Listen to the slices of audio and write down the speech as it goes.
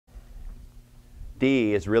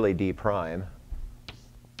d is really d prime,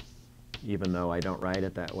 even though I don't write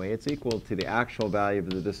it that way. It's equal to the actual value of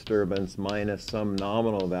the disturbance minus some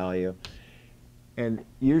nominal value. And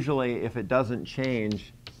usually, if it doesn't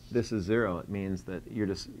change, this is 0. It means that you're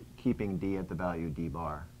just keeping d at the value d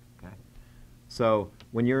bar. Okay? So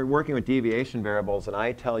when you're working with deviation variables and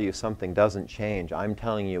I tell you something doesn't change, I'm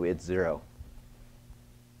telling you it's 0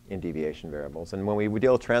 in deviation variables. And when we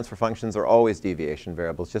deal with transfer functions, they're always deviation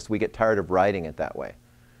variables, just we get tired of writing it that way.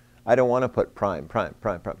 I don't want to put prime, prime,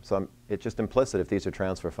 prime, prime. So it's just implicit if these are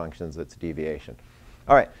transfer functions, it's deviation.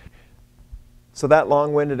 All right. So that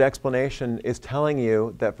long-winded explanation is telling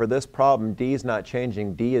you that for this problem, d is not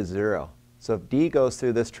changing, d is 0. So if d goes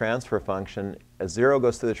through this transfer function, as 0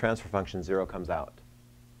 goes through the transfer function, 0 comes out.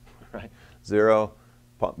 Right? 0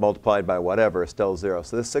 multiplied by whatever is still 0.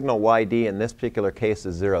 So this signal yd in this particular case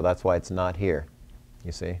is 0. That's why it's not here.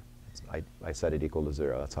 You see? I set it equal to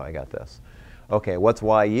 0. That's how I got this. OK, what's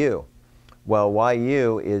yu? Well,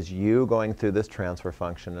 yu is u going through this transfer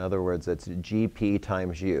function. In other words, it's gp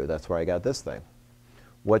times u. That's where I got this thing.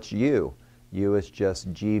 What's u? U is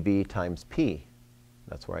just gv times p.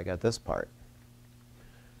 That's where I got this part.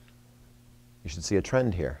 You should see a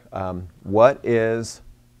trend here. What is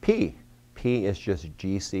p? P is just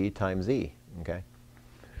gc times e. Okay?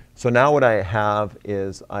 So now what I have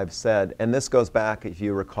is I've said, and this goes back, if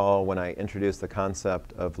you recall, when I introduced the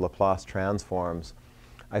concept of Laplace transforms,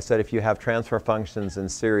 I said if you have transfer functions in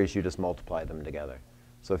series, you just multiply them together.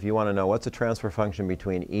 So if you want to know what's a transfer function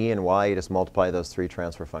between e and y, you just multiply those 3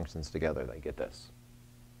 transfer functions together. They get this.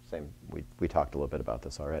 Same. We talked a little bit about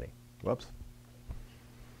this already. Whoops.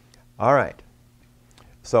 All right.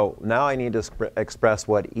 So now I need to express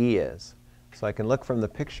what e is. So I can look from the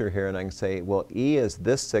picture here and I can say, well, e is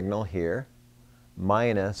this signal here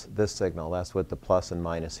minus this signal. That's what the plus and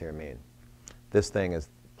minus here mean. This thing is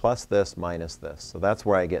plus this minus this. So that's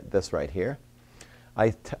where I get this right here.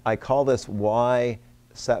 I call this y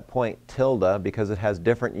set point tilde because it has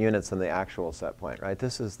different units than the actual set point, right?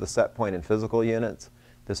 This is the set point in physical units.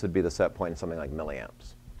 This would be the set point in something like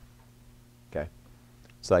milliamps. Okay?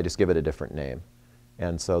 So I just give it a different name.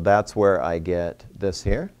 And so that's where I get this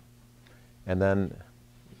here. And then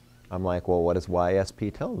I'm like, well, what is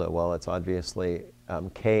ysp tilde? Well, it's obviously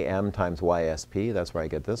km times ysp. That's where I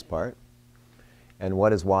get this part. And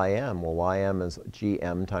what is ym? Well, ym is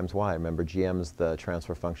gm times y. Remember, gm is the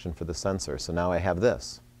transfer function for the sensor. So now I have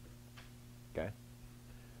this. Okay?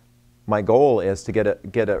 My goal is to get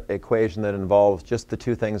an equation that involves just the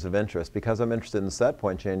 2 things of interest. Because I'm interested in the set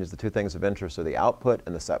point changes, the 2 things of interest are the output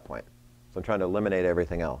and the set point. So I'm trying to eliminate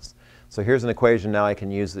everything else. So here's an equation now I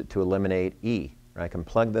can use it to eliminate e. Right? I can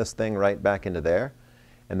plug this thing right back into there.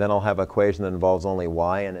 And then I'll have an equation that involves only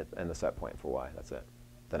y and the set point for y. That's it.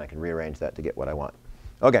 Then I can rearrange that to get what I want.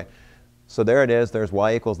 OK, so there it is. There's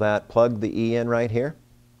y equals that. Plug the e in right here.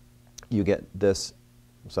 You get this.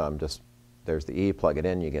 So there's the e. Plug it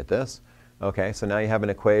in. You get this. OK, so now you have an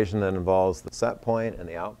equation that involves the set point and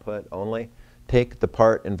the output only. Take the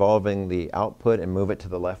part involving the output and move it to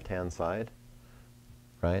the left-hand side.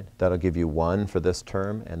 Right? That'll give you 1 for this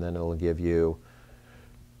term. And then it'll give you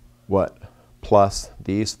what? Plus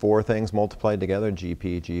these 4 things multiplied together,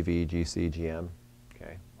 gp, gv, gc, gm.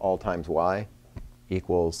 All times y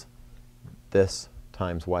equals this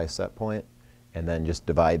times y set point, and then just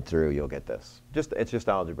divide through, you'll get this. It's just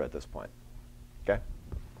algebra at this point. Okay?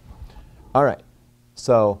 All right.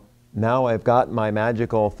 So now I've got my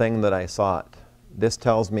magical thing that I sought. This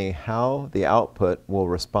tells me how the output will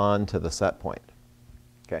respond to the set point.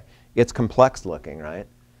 Okay? It's complex looking, right?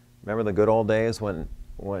 Remember the good old days when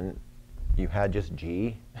you had just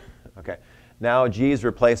g? Okay. Now g is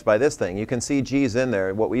replaced by this thing. You can see g's in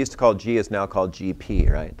there. What we used to call g is now called gp,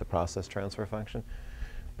 right? The process transfer function.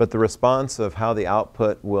 But the response of how the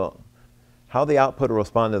output will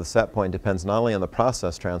respond to the set point depends not only on the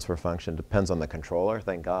process transfer function, depends on the controller,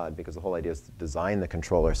 thank God, because the whole idea is to design the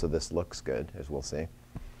controller so this looks good, as we'll see.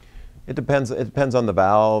 It depends on the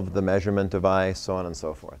valve, the measurement device, so on and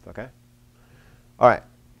so forth, okay? All right,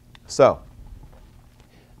 so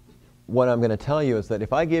what I'm going to tell you is that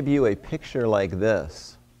if I give you a picture like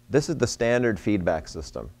this, this is the standard feedback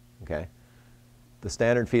system, okay? The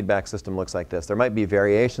standard feedback system looks like this. There might be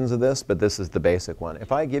variations of this, but this is the basic one.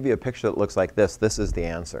 If I give you a picture that looks like this is the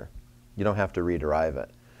answer. You don't have to rederive it.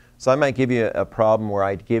 So I might give you a problem where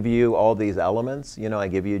I give you all these elements. You know, I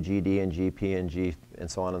give you GD and GP and G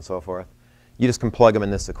and so on and so forth. You just can plug them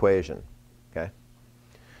in this equation, okay?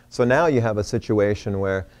 So now you have a situation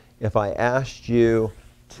where if I asked you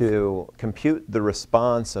to compute the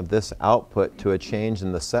response of this output to a change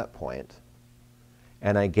in the set point,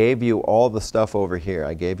 And I gave you all the stuff over here.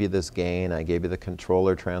 I gave you this gain. I gave you the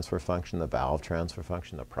controller transfer function, the valve transfer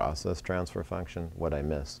function, the process transfer function. What I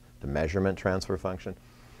miss? The measurement transfer function.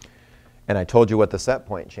 And I told you what the set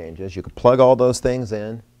point change is. You could plug all those things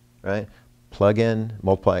in, right? Plug in,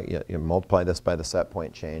 multiply, you multiply this by the set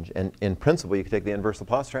point change. And in principle, you could take the inverse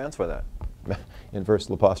Laplace transform of that. Inverse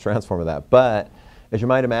Laplace transform of that. But as you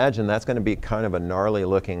might imagine, that's going to be kind of a gnarly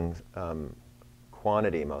looking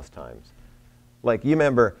quantity most times. Like you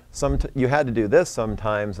remember, you had to do this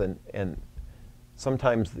sometimes, and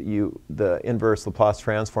sometimes the inverse Laplace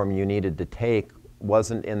transform you needed to take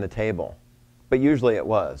wasn't in the table. But usually it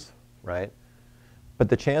was, right? But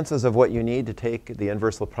the chances of what you need to take the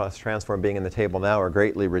inverse Laplace transform being in the table now are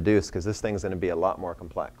greatly reduced because this thing's going to be a lot more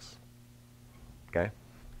complex. Okay?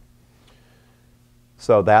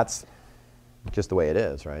 So that's just the way it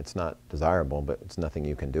is, right? It's not desirable, but it's nothing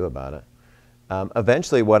you can do about it.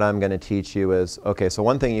 Eventually what I'm going to teach you is, okay, so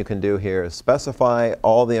one thing you can do here is specify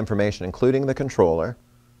all the information, including the controller,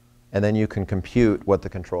 and then you can compute what the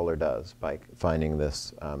controller does by finding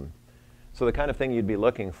this. So the kind of thing you'd be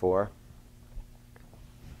looking for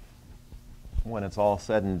when it's all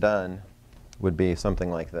said and done would be something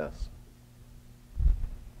like this.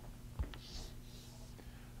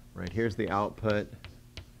 Right, here's the output.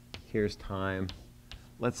 Here's time.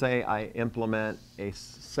 Let's say I implement a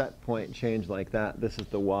set point change like that. This is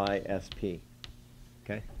the y sp.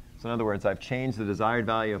 Okay? So in other words, I've changed the desired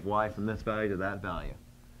value of y from this value to that value.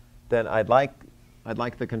 Then I'd like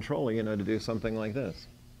the controller, to do something like this.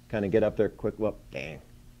 Kind of get up there quick. Well, dang.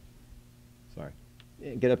 Sorry.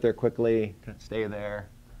 Get up there quickly. Stay there.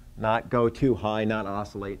 Not go too high. Not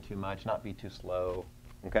oscillate too much. Not be too slow.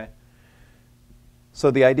 Okay? So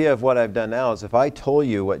the idea of what I've done now is if I told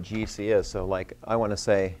you what GC is, so like I want to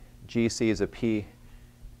say GC is a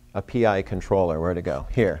PI controller, where to go?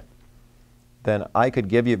 Here. Then I could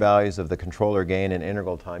give you values of the controller gain and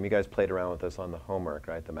integral time. You guys played around with this on the homework,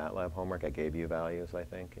 right? The MATLAB homework. I gave you values, I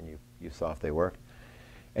think, and you saw if they worked.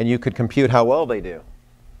 And you could compute how well they do.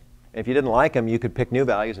 If you didn't like them, you could pick new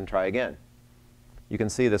values and try again. You can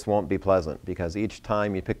see this won't be pleasant because each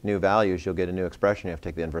time you pick new values, you'll get a new expression. You have to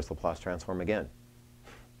take the inverse Laplace transform again.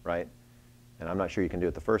 Right? And I'm not sure you can do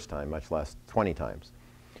it the first time, much less 20 times.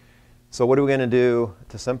 So what are we going to do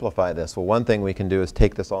to simplify this? Well, one thing we can do is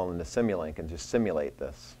take this all into Simulink and just simulate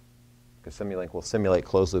this. Because Simulink will simulate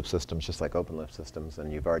closed-loop systems just like open-loop systems,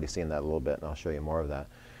 and you've already seen that a little bit, and I'll show you more of that.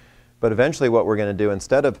 But eventually what we're going to do,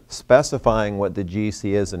 instead of specifying what the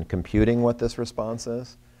GC is and computing what this response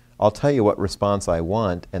is, I'll tell you what response I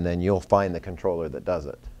want, and then you'll find the controller that does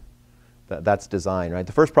it. That's design, right?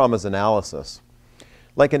 The first problem is analysis.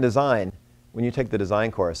 Like in design, when you take the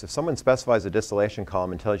design course, if someone specifies a distillation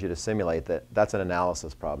column and tells you to simulate that, that's an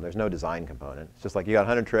analysis problem. There's no design component. It's just like you got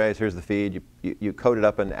 100 trays, here's the feed, you code it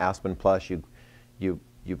up in Aspen Plus, you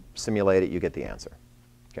simulate it, you get the answer.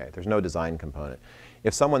 Okay, there's no design component.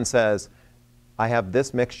 If someone says, I have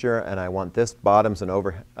this mixture and I want this bottoms and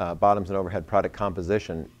overhead product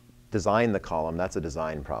composition, design the column, that's a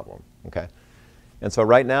design problem. Okay? And so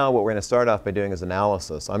right now what we're going to start off by doing is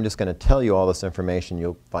analysis. I'm just going to tell you all this information,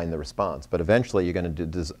 you'll find the response. But eventually you're going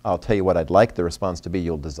to I'll tell you what I'd like the response to be,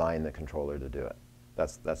 you'll design the controller to do it.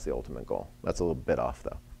 That's the ultimate goal. That's a little bit off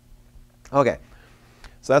though. Okay,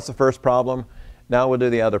 so that's the first problem. Now we'll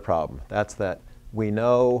do the other problem. That's that we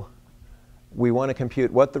know we want to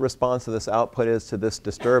compute what the response of this output is to this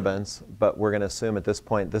disturbance, but we're going to assume at this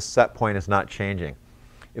point this set point is not changing.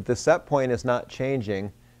 If the set point is not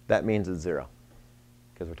changing, that means it's 0.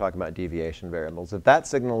 Because we're talking about deviation variables. If that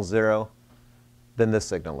signal is 0, then this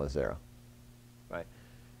signal is 0, right?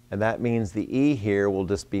 And that means the E here will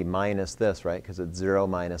just be minus this, right? Because it's 0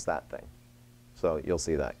 minus that thing. So you'll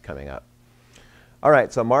see that coming up. All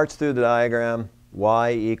right, so march through the diagram.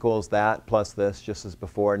 Y equals that plus this, just as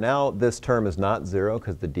before. Now this term is not 0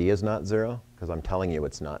 because the D is not 0, because I'm telling you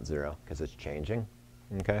it's not 0 because it's changing,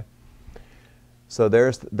 okay? So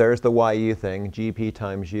there's the YU thing, GP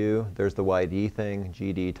times U. There's the YD thing,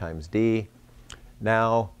 GD times D.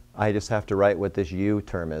 Now I just have to write what this U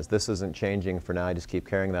term is. This isn't changing for now. I just keep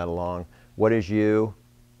carrying that along. What is U?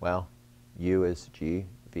 Well, U is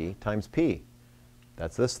GV times P.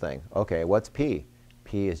 That's this thing. Okay, what's P?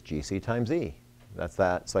 P is GC times E. That's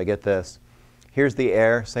that. So I get this. Here's the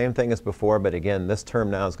air. Same thing as before, but again, this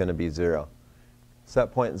term now is going to be 0.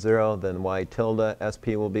 Set point 0, then Y tilde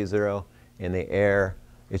SP will be 0. In the air,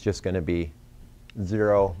 it's just going to be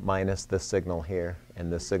 0 minus this signal here,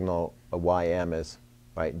 and this signal ym is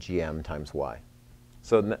right gm times y.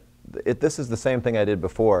 So this is the same thing I did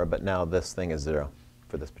before, but now this thing is 0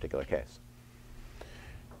 for this particular case.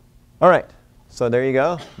 All right, so there you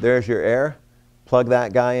go. There's your air. Plug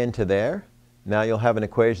that guy into there. Now you'll have an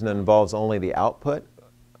equation that involves only the output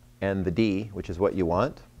and the D, which is what you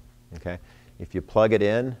want. Okay? If you plug it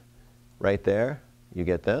in right there, you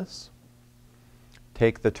get this.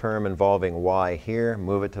 Take the term involving y here,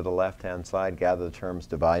 move it to the left-hand side, gather the terms,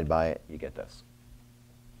 divide by it, you get this.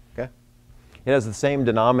 Okay? It has the same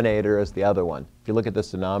denominator as the other one. If you look at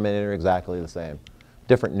this denominator, exactly the same.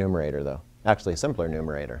 Different numerator, though. Actually, a simpler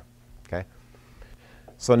numerator. Okay?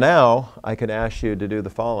 So now I could ask you to do the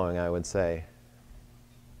following, I would say.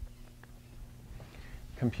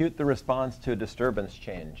 Compute the response to a disturbance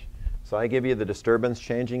change. So I give you the disturbance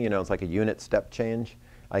changing, you know, it's like a unit step change.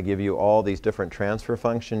 I give you all these different transfer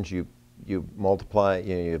functions. You multiply,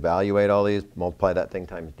 you evaluate all these, multiply that thing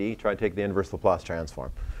times d, try to take the inverse Laplace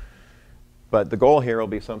transform. But the goal here will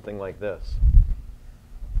be something like this.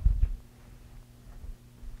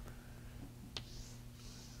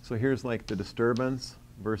 So here's like the disturbance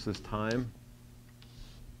versus time.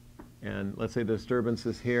 And let's say the disturbance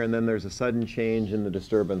is here, and then there's a sudden change in the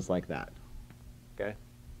disturbance like that. Okay?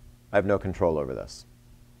 I have no control over this.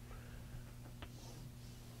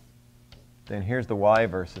 Then here's the y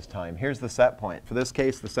versus time. Here's the set point. For this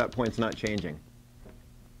case, the set point's not changing,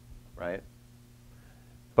 right?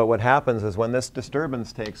 But what happens is when this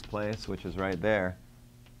disturbance takes place, which is right there,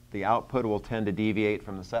 the output will tend to deviate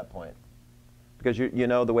from the set point. Because you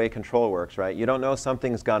know the way control works, right? You don't know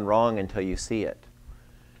something's gone wrong until you see it.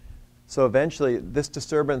 So eventually, this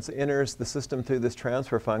disturbance enters the system through this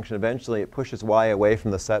transfer function. Eventually, it pushes y away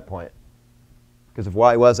from the set point. Because if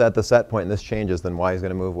y was at the set point and this changes, then y is going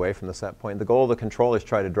to move away from the set point. The goal of the controller is to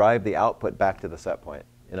try to drive the output back to the set point.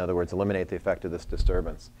 In other words, eliminate the effect of this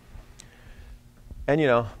disturbance. And you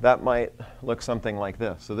know, that might look something like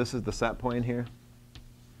this. So this is the set point here.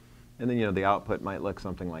 And then you know, the output might look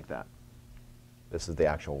something like that. This is the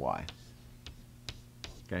actual y.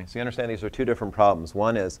 Okay, so you understand these are two different problems.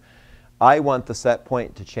 One is, I want the set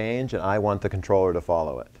point to change, and I want the controller to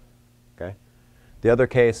follow it. Okay? The other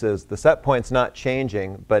case is the set point's not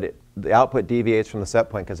changing, but the output deviates from the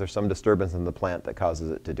set point because there's some disturbance in the plant that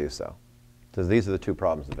causes it to do so. So these are the two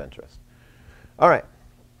problems of interest. All right.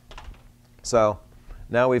 So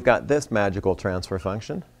now we've got this magical transfer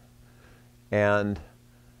function. And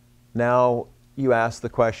now you ask the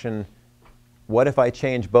question, what if I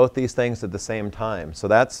change both these things at the same time? So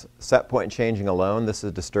that's set point changing alone. This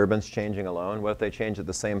is disturbance changing alone. What if they change at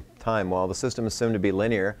the same time? Well, the system is assumed to be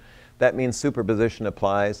linear. That means superposition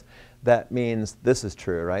applies. That means this is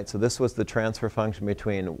true, right? So this was the transfer function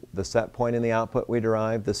between the set point and the output we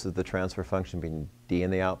derived. This is the transfer function between d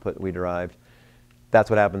and the output we derived. That's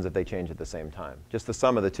what happens if they change at the same time. Just the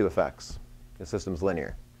sum of the two effects. The system's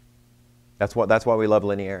linear. That's why we love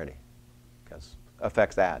linearity, because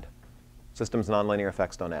effects add. Systems nonlinear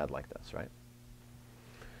effects don't add like this, right?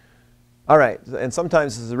 All right, and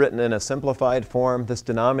sometimes this is written in a simplified form. This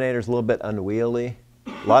denominator is a little bit unwieldy.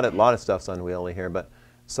 A lot of stuff's unwieldy here, but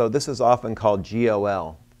so this is often called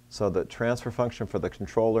GOL. So the transfer function for the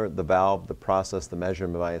controller, the valve, the process, the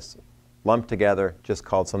measuring device, lumped together, just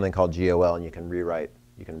called something called GOL, and you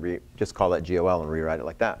can just call that GOL and rewrite it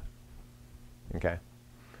like that. Okay.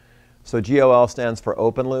 So GOL stands for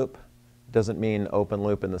open loop. Doesn't mean open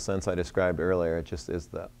loop in the sense I described earlier. It just is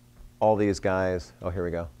all these guys. Oh, here we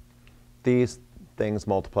go. These things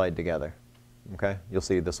multiplied together. Okay? You'll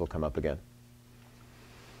see this will come up again.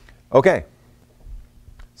 Okay.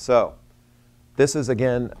 So this is,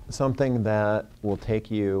 again, something that will take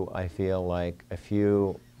you, I feel like, a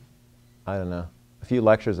few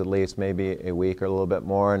lectures at least, maybe a week or a little bit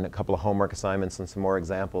more, and a couple of homework assignments and some more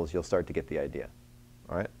examples. You'll start to get the idea.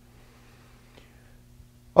 All right?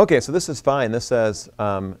 Okay, so this is fine. This says,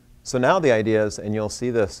 so now the idea is, and you'll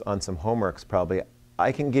see this on some homeworks probably,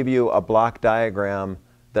 I can give you a block diagram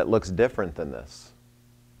that looks different than this.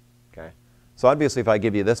 Okay? So obviously if I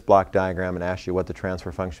give you this block diagram and ask you what the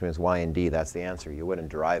transfer function is y and d, that's the answer. You wouldn't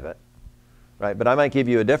derive it. Right? But I might give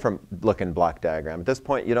you a different looking block diagram. At this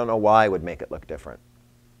point, you don't know why would make it look different.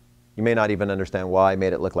 You may not even understand why I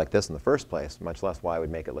made it look like this in the first place, much less why I would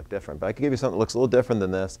make it look different. But I could give you something that looks a little different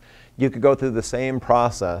than this. You could go through the same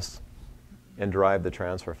process and derive the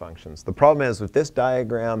transfer functions. The problem is if this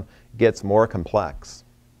diagram gets more complex.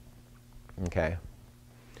 Okay.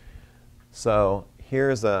 So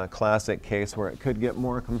here's a classic case where it could get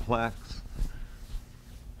more complex.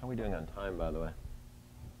 How are we doing on time, by the way?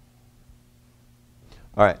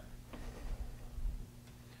 All right.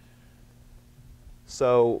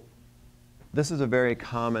 So this is a very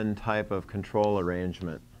common type of control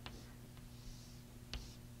arrangement.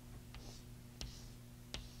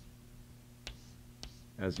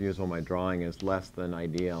 As usual, my drawing is less than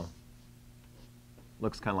ideal.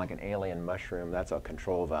 Looks kind of like an alien mushroom. That's a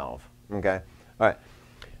control valve. Okay? All right.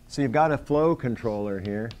 So you've got a flow controller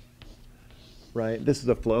here, right? This is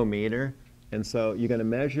a flow meter. And so you're going to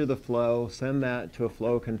measure the flow, send that to a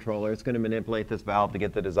flow controller. It's going to manipulate this valve to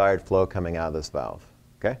get the desired flow coming out of this valve.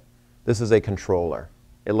 Okay? This is a controller.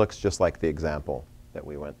 It looks just like the example that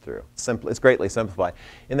we went through. It's greatly simplified.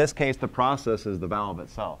 In this case, the process is the valve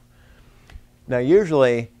itself. Now,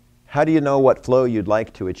 usually, how do you know what flow you'd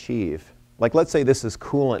like to achieve? Like, let's say this is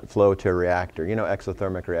coolant flow to a reactor. You know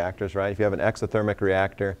exothermic reactors, right? If you have an exothermic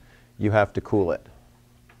reactor, you have to cool it.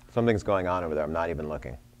 Something's going on over there. I'm not even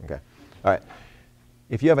looking. Okay. All right.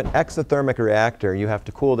 If you have an exothermic reactor, you have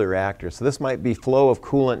to cool the reactor. So this might be flow of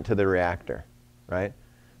coolant to the reactor, right?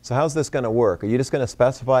 So how's this going to work? Are you just going to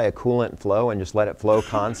specify a coolant flow and just let it flow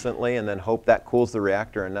constantly and then hope that cools the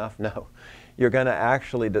reactor enough? No. You're going to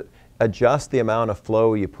actually adjust the amount of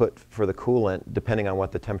flow you put for the coolant depending on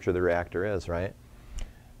what the temperature of the reactor is, right?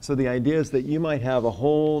 So the idea is that you might have a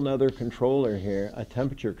whole other controller here, a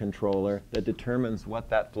temperature controller, that determines what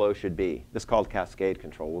that flow should be. This is called cascade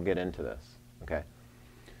control. We'll get into this, okay?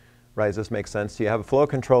 Right, does this make sense? So you have a flow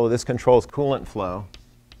controller. This controls coolant flow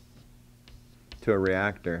to a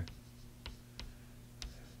reactor.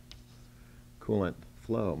 Coolant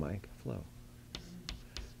flow, Mike, flow.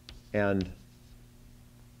 And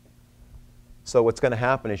so what's going to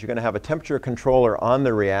happen is you're going to have a temperature controller on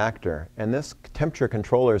the reactor, and this temperature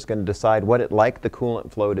controller is going to decide what it'd like the coolant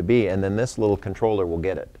flow to be, and then this little controller will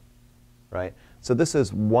get it, right? So this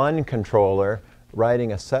is one controller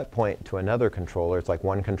writing a set point to another controller. It's like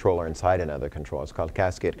one controller inside another controller. It's called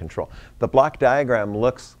cascade control. The block diagram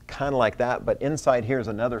looks kind of like that, but inside here is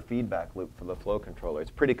another feedback loop for the flow controller.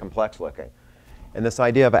 It's pretty complex looking. And this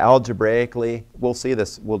idea of algebraically, we'll see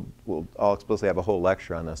this, I'll explicitly have a whole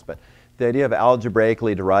lecture on this, but the idea of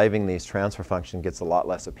algebraically deriving these transfer functions gets a lot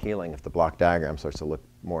less appealing if the block diagram starts to look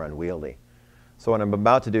more unwieldy. So what I'm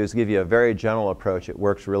about to do is give you a very general approach. It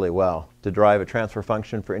works really well to derive a transfer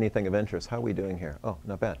function for anything of interest. How are we doing here? Oh,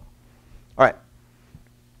 not bad. All right.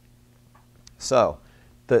 So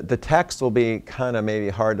the text will be kind of maybe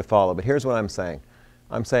hard to follow, but here's what I'm saying.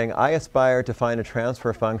 I'm saying I aspire to find a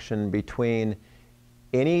transfer function between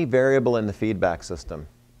any variable in the feedback system.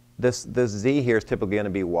 This z here is typically going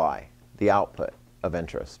to be y, the output of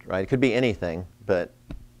interest, right? It could be anything, but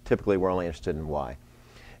typically we're only interested in y.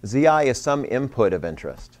 Zi is some input of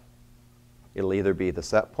interest. It'll either be the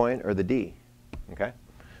set point or the d, okay?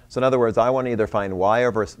 So in other words, I want to either find y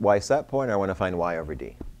over y set point or I want to find y over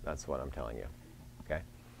d. That's what I'm telling you, okay?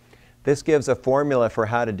 This gives a formula for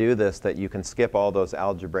how to do this that you can skip all those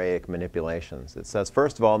algebraic manipulations. It says,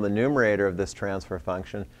 first of all, the numerator of this transfer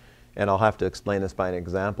function, and I'll have to explain this by an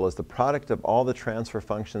example, is the product of all the transfer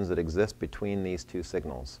functions that exist between these two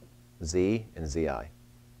signals, z and zi,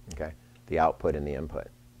 okay? The output and the input.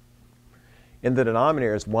 In the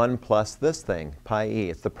denominator is 1 plus this thing, pi e.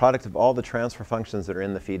 It's the product of all the transfer functions that are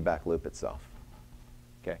in the feedback loop itself.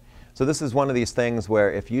 Okay? So this is one of these things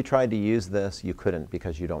where if you tried to use this, you couldn't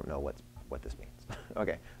because you don't know what this means.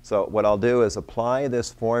 Okay, so what I'll do is apply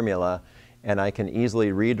this formula, and I can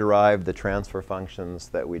easily rederive the transfer functions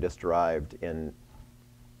that we just derived in,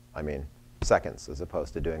 seconds, as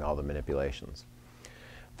opposed to doing all the manipulations.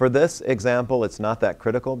 For this example, it's not that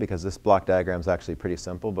critical because this block diagram is actually pretty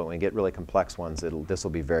simple, but when you get really complex ones, this will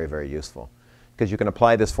be very, very useful. Because you can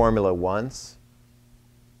apply this formula once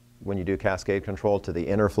when you do cascade control to the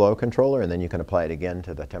inner flow controller, and then you can apply it again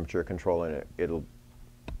to the temperature controller, and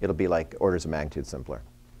it'll be like orders of magnitude simpler.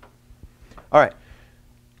 All right,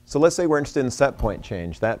 so let's say we're interested in set point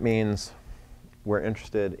change. That means we're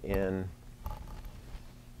interested in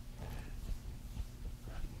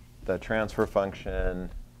the transfer function.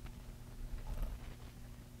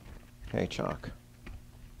 Hey, chalk.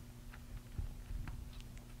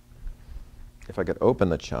 If I could open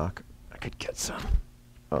the chalk, I could get some.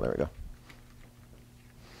 Oh, there we go.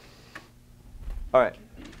 All right.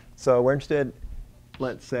 So we're interested,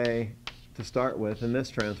 let's say, to start with, in this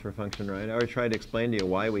transfer function, right? I already tried to explain to you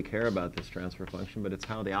why we care about this transfer function, but it's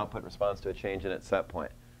how the output responds to a change in its set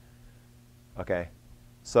point. Okay.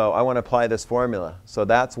 So I want to apply this formula. So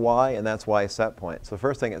that's y, and that's y set point. So the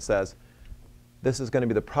first thing it says, this is going to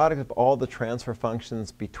be the product of all the transfer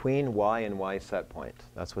functions between y and y set point.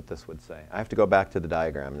 That's what this would say. I have to go back to the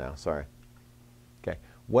diagram now, sorry. Okay,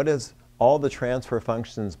 what is all the transfer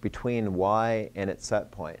functions between y and its set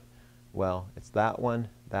point? Well, it's that one,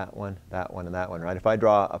 that one, that one, and that one, right? If I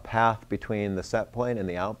draw a path between the set point and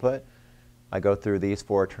the output, I go through these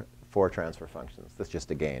four transfer functions. That's just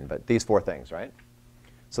a gain, but these four things, right?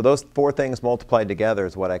 So those four things multiplied together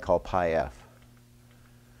is what I call pi f.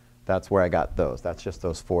 That's where I got those. That's just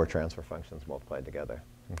those 4 transfer functions multiplied together.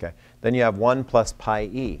 Okay. Then you have 1 plus pi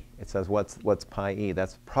e. It says what's pi e?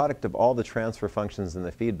 That's the product of all the transfer functions in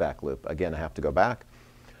the feedback loop. Again, I have to go back.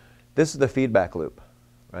 This is the feedback loop,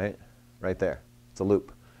 right? Right there. It's a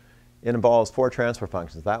loop. It involves 4 transfer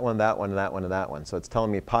functions. That one, that one, and that one, and that one. So it's telling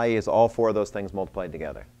me pi e is all 4 of those things multiplied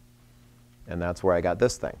together. And that's where I got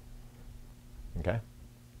this thing. Okay?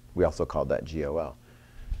 We also called that GOL.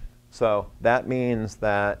 So that means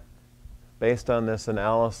that based on this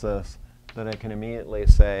analysis, that I can immediately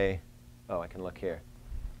say, oh, I can look here.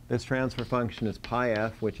 This transfer function is pi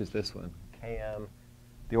f, which is this one, km.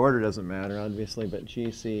 The order doesn't matter, obviously, but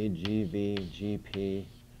GC, GV, GP,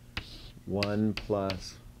 1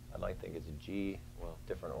 plus, I'd like to think it's a G, well,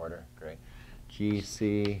 different order, great.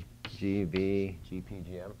 GC, GV, GP,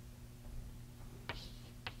 GM.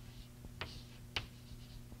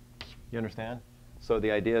 You understand? So the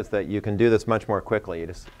idea is that you can do this much more quickly. You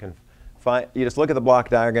just can you just look at the block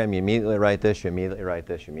diagram, you immediately write this, you immediately write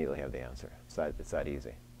this, you immediately have the answer. It's that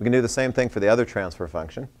easy. We can do the same thing for the other transfer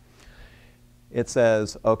function. It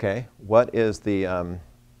says, okay, what is the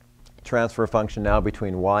transfer function now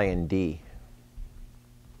between y and d?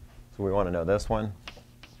 So we want to know this one.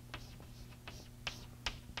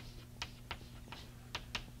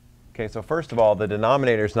 Okay, so first of all, the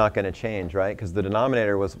denominator is not going to change, right? Because the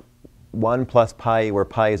denominator was 1 plus pi, where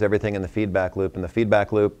pi is everything in the feedback loop. And the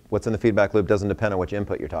feedback loop, what's in the feedback loop doesn't depend on which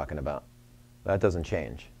input you're talking about. That doesn't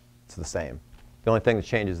change. It's the same. The only thing that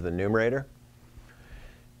changes is the numerator.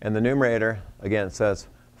 And the numerator, again, it says,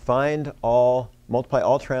 multiply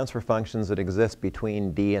all transfer functions that exist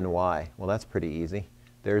between d and y. Well, that's pretty easy.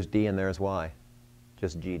 There's d and there's y.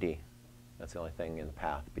 Just GD. That's the only thing in the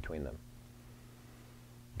path between them.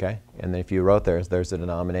 Okay? And then if you wrote there's the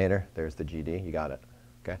denominator, there's the GD. You got it.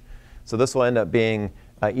 Okay? So this will end up being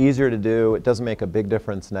easier to do. It doesn't make a big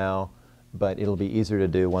difference now, but it'll be easier to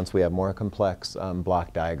do once we have more complex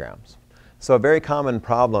block diagrams. So a very common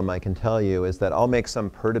problem, I can tell you, is that I'll make some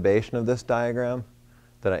perturbation of this diagram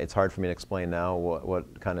that it's hard for me to explain now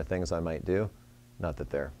what kind of things I might do. Not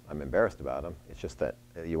that I'm embarrassed about them. It's just that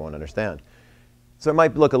you won't understand. So it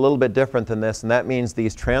might look a little bit different than this, and that means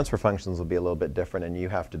these transfer functions will be a little bit different, and you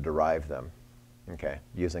have to derive them. Okay,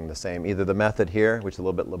 using the same, either the method here, which is a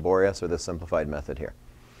little bit laborious, or the simplified method here.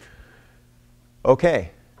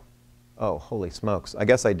 Okay. Oh, holy smokes. I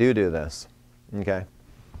guess I do this. Okay.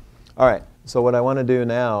 All right. So what I want to do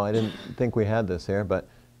now, I didn't think we had this here, but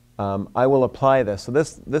I will apply this. So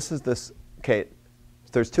this is this. Okay.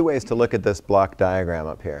 There's 2 ways to look at this block diagram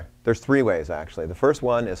up here. There's 3 ways, actually. The first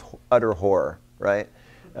one is utter horror, right?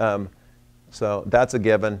 So that's a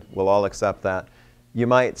given. We'll all accept that. You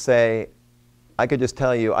might say, I could just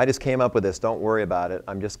tell you, I just came up with this. Don't worry about it.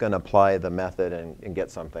 I'm just going to apply the method and get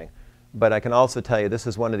something. But I can also tell you this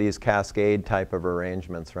is one of these cascade type of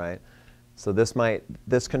arrangements, right? So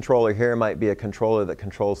this controller here might be a controller that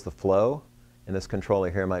controls the flow, and this controller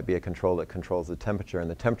here might be a controller that controls the temperature, and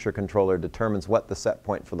the temperature controller determines what the set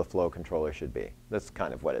point for the flow controller should be. That's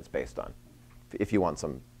kind of what it's based on, if you want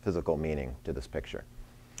some physical meaning to this picture.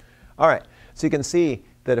 All right, so you can see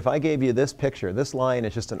that if I gave you this picture, this line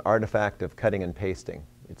is just an artifact of cutting and pasting.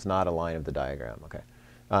 It's not a line of the diagram,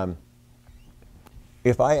 okay?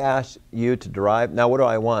 If I ask you to derive, now what do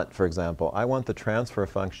I want, for example? I want the transfer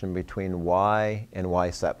function between y and y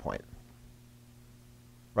set point.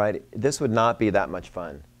 Right? This would not be that much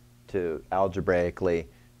fun to algebraically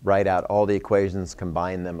write out all the equations,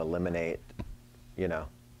 combine them, eliminate, you know.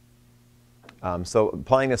 So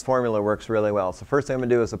applying this formula works really well. So first thing I'm going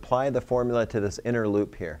to do is apply the formula to this inner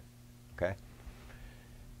loop here. Okay?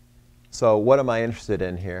 So what am I interested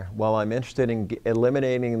in here? Well, I'm interested in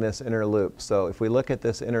eliminating this inner loop. So if we look at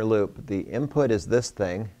this inner loop, the input is this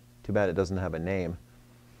thing. Too bad it doesn't have a name.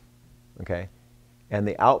 Okay? And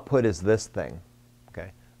the output is this thing.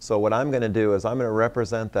 Okay? So what I'm going to do is I'm going to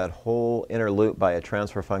represent that whole inner loop by a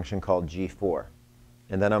transfer function called G4.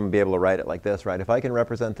 And then I'm going to be able to write it like this, right? If I can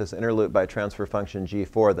represent this inner loop by transfer function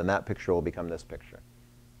G4, then that picture will become this picture.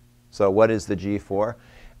 So what is the G4?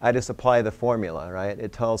 I just apply the formula, right?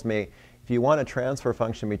 It tells me if you want a transfer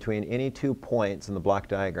function between any 2 points in the block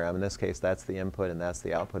diagram, in this case that's the input and that's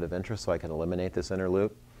the output of interest, so I can eliminate this inner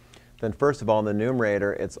loop, then first of all in the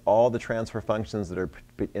numerator it's all the transfer functions that are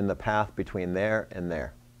in the path between there and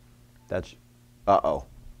there. That's, uh-oh.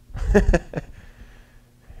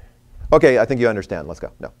 Okay, I think you understand. Let's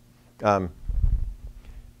go. No.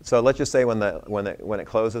 So let's just say when it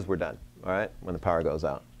closes, we're done. All right, when the power goes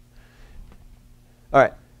out. All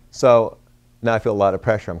right. So now I feel a lot of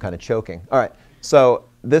pressure. I'm kind of choking. All right. So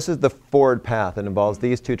this is the forward path. It involves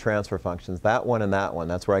these two transfer functions, that one and that one.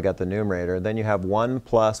 That's where I got the numerator. Then you have 1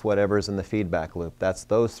 plus whatever's in the feedback loop. That's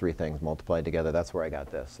those three things multiplied together. That's where I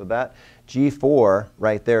got this. So that G4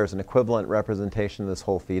 right there is an equivalent representation of this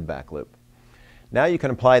whole feedback loop. Now you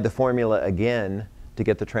can apply the formula again to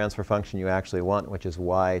get the transfer function you actually want, which is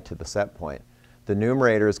y to the set point. The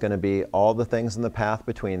numerator is going to be all the things in the path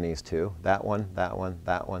between these two. That one, that one,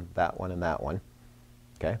 that one, that one, and that one.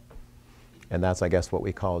 Okay? And that's, I guess, what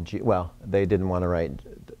we call G. Well, they didn't want to write.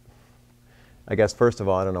 I guess, first of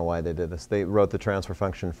all, I don't know why they did this. They wrote the transfer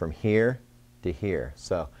function from here to here.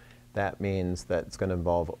 So that means that it's going to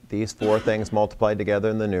involve these four things multiplied together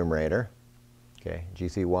in the numerator. Okay,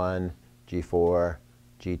 GC1, G4,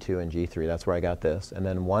 G2, and G3. That's where I got this. And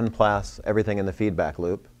then 1 plus everything in the feedback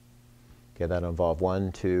loop. Okay, that'll involve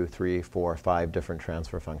 1, 2, 3, 4, 5 different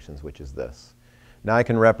transfer functions, which is this. Now I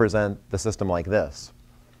can represent the system like this.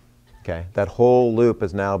 Okay, that whole loop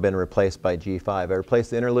has now been replaced by G5. I replaced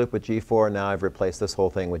the inner loop with G4. Now I've replaced this whole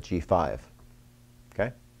thing with G5.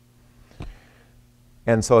 Okay?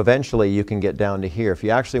 And so eventually you can get down to here. If you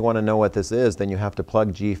actually want to know what this is, then you have to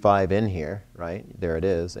plug G5 in here, right? There it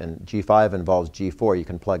is. And G5 involves G4. You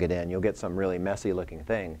can plug it in. You'll get some really messy looking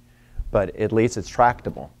thing. But at least it's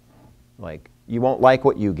tractable. Like, you won't like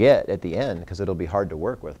what you get at the end because it'll be hard to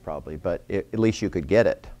work with probably, but at least you could get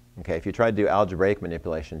it. Okay, if you tried to do algebraic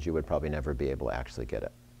manipulations, you would probably never be able to actually get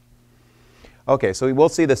it. Okay, so we'll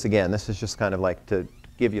see this again. This is just kind of like to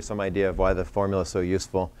give you some idea of why the formula is so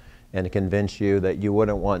useful and to convince you that you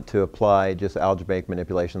wouldn't want to apply just algebraic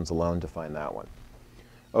manipulations alone to find that one.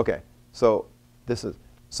 Okay, so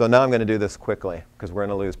now I'm going to do this quickly because we're going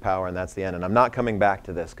to lose power and that's the end. And I'm not coming back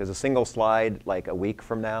to this because a single slide like a week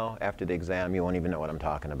from now after the exam, you won't even know what I'm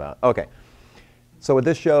talking about. Okay. So what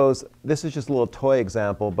this shows, this is just a little toy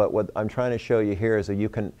example, but what I'm trying to show you here is that you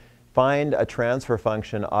can find a transfer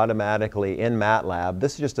function automatically in MATLAB.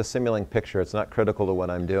 This is just a Simulink picture. It's not critical to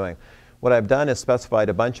what I'm doing. What I've done is specified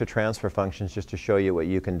a bunch of transfer functions just to show you what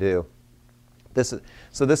you can do.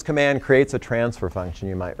 So this command creates a transfer function,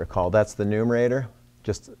 you might recall. That's the numerator,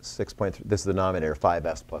 just 6.3. This is the denominator,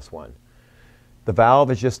 5s plus 1. The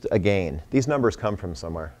valve is just a gain. These numbers come from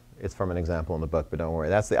somewhere. It's from an example in the book, but don't worry.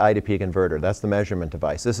 That's the I to P converter. That's the measurement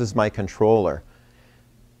device. This is my controller.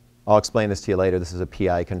 I'll explain this to you later. This is a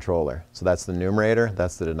PI controller. So that's the numerator.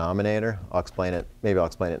 That's the denominator. I'll explain it. Maybe I'll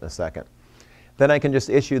explain it in a second. Then I can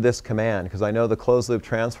just issue this command because I know the closed loop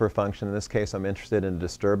transfer function. In this case, I'm interested in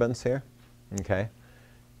disturbance here. Okay.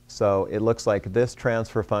 So it looks like this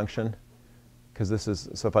transfer function, because this is,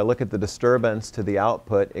 so if I look at the disturbance to the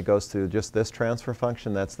output, it goes through just this transfer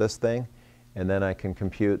function. That's this thing. And then I can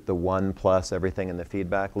compute the 1 plus everything in the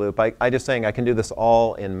feedback loop. I'm just saying I can do this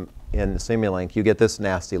all in Simulink. You get this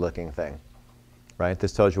nasty looking thing, right?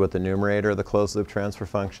 This tells you what the numerator of the closed loop transfer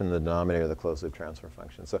function, the denominator of the closed loop transfer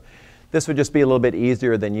function. So this would just be a little bit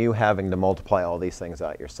easier than you having to multiply all these things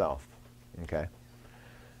out yourself. Okay.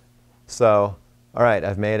 So, all right,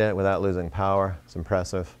 I've made it without losing power. It's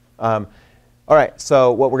impressive. All right,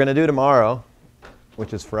 so what we're going to do tomorrow,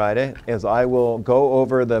 which is Friday, is I will go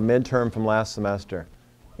over the midterm from last semester.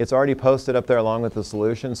 It's already posted up there along with the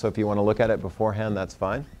solution, so if you want to look at it beforehand, that's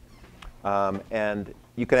fine. And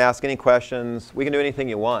you can ask any questions. We can do anything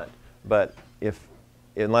you want, but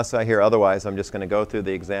unless I hear otherwise, I'm just going to go through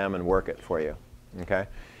the exam and work it for you. Okay?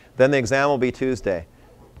 Then the exam will be Tuesday.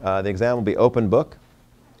 The exam will be open book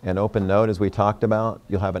and open note, as we talked about.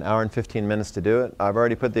 You'll have an hour and 15 minutes to do it. I've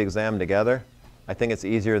already put the exam together. I think it's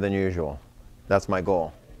easier than usual. That's my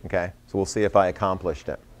goal. Okay? So we'll see if I accomplished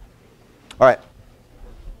it. All right.